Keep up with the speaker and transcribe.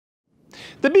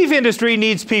The beef industry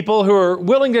needs people who are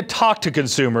willing to talk to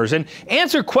consumers and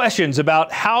answer questions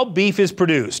about how beef is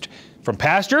produced, from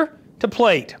pasture to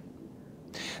plate.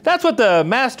 That's what the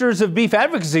Masters of Beef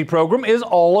Advocacy program is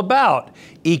all about,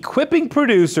 equipping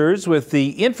producers with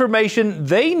the information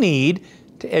they need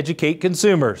to educate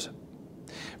consumers.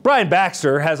 Brian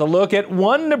Baxter has a look at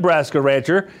one Nebraska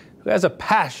rancher who has a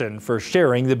passion for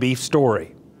sharing the beef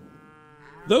story.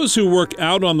 Those who work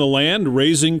out on the land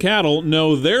raising cattle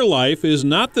know their life is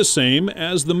not the same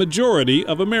as the majority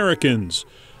of Americans.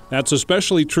 That's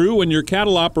especially true when your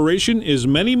cattle operation is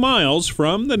many miles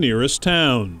from the nearest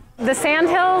town. The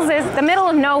Sandhills is the middle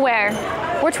of nowhere.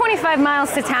 We're 25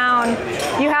 miles to town.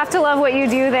 You have to love what you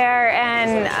do there,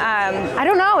 and I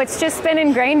don't know, it's just been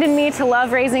ingrained in me to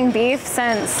love raising beef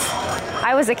since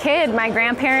I was a kid. My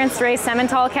grandparents raised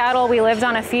Simmental cattle. We lived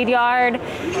on a feed yard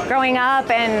growing up,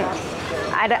 and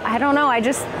I don't know, I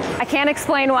can't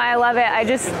explain why I love it. I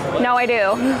just know I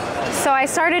do. So I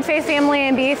started Faith, Family,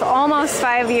 and Beef almost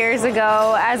 5 years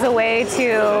ago as a way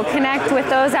to connect with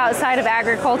those outside of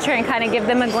agriculture and kind of give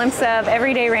them a glimpse of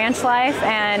everyday ranch life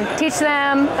and teach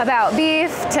them about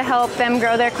beef to help them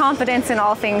grow their confidence in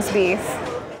all things beef.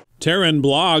 Terryn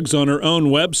blogs on her own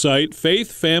website,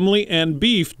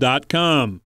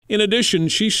 faithfamilyandbeef.com. In addition,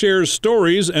 she shares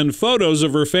stories and photos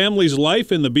of her family's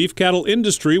life in the beef cattle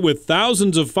industry with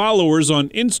thousands of followers on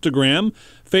Instagram,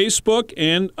 Facebook,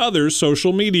 and other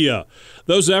social media.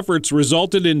 Those efforts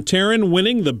resulted in Terryn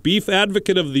winning the Beef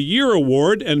Advocate of the Year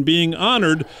award and being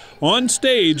honored on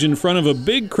stage in front of a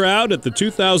big crowd at the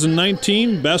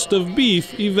 2019 Best of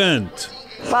Beef event.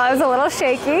 Well, I was a little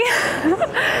shaky,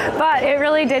 but it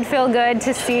really did feel good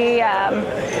to see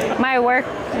my work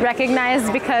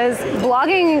recognized, because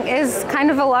blogging is kind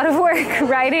of a lot of work.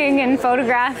 Writing and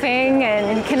photographing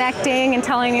and connecting and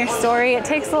telling your story, it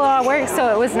takes a lot of work,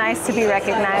 so it was nice to be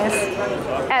recognized.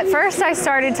 At first I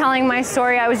started telling my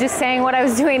story, I was just saying what I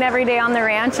was doing every day on the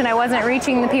ranch, and I wasn't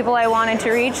reaching the people I wanted to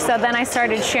reach, so then I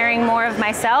started sharing more of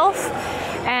myself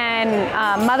and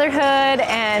motherhood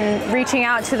and reaching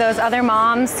out to those other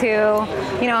moms who,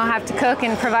 have to cook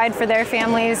and provide for their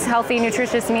families healthy,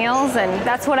 nutritious meals. And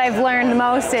that's what I've learned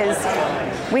most is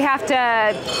we have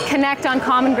to connect on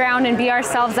common ground and be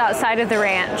ourselves outside of the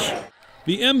ranch.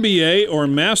 The MBA, or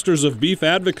Masters of Beef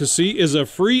Advocacy, is a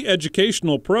free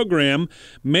educational program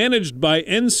managed by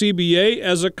NCBA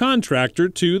as a contractor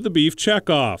to the Beef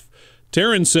Checkoff.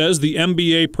 Terryn says the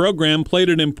MBA program played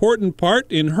an important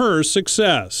part in her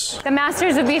success. The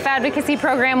Masters of Beef Advocacy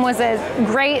program was a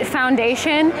great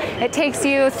foundation. It takes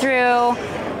you through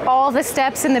all the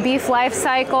steps in the beef life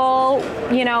cycle.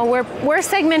 We're a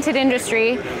segmented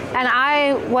industry, and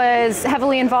I was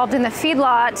heavily involved in the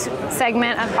feedlot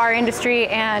segment of our industry,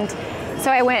 and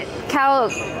so I went cow,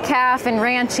 calf, and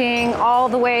ranching all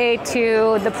the way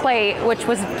to the plate, which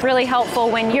was really helpful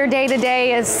when your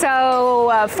day-to-day is so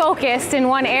focused in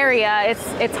one area.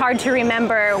 It's hard to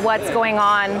remember what's going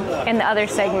on in the other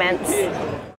segments.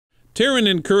 Terryn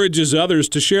encourages others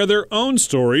to share their own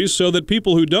stories so that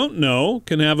people who don't know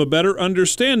can have a better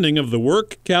understanding of the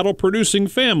work cattle-producing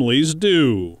families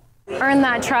do. Earn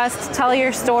that trust, tell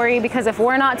your story, because if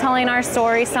we're not telling our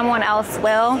story, someone else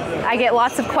will. I get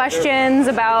lots of questions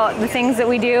about the things that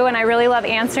we do, and I really love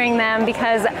answering them,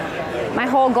 because my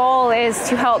whole goal is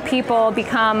to help people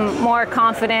become more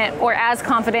confident, or as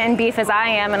confident in beef as I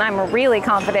am, and I'm really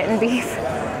confident in beef.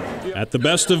 At the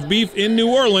Best of Beef in New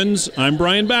Orleans, I'm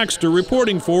Brian Baxter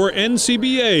reporting for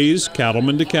NCBA's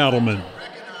Cattlemen to Cattlemen.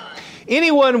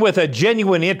 Anyone with a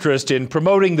genuine interest in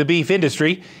promoting the beef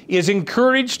industry is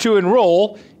encouraged to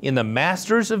enroll in the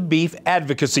Masters of Beef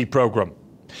Advocacy program.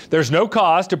 There's no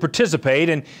cost to participate,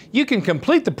 and you can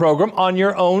complete the program on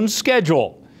your own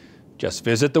schedule. Just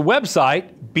visit the website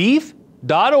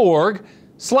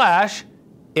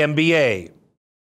beef.org/MBA.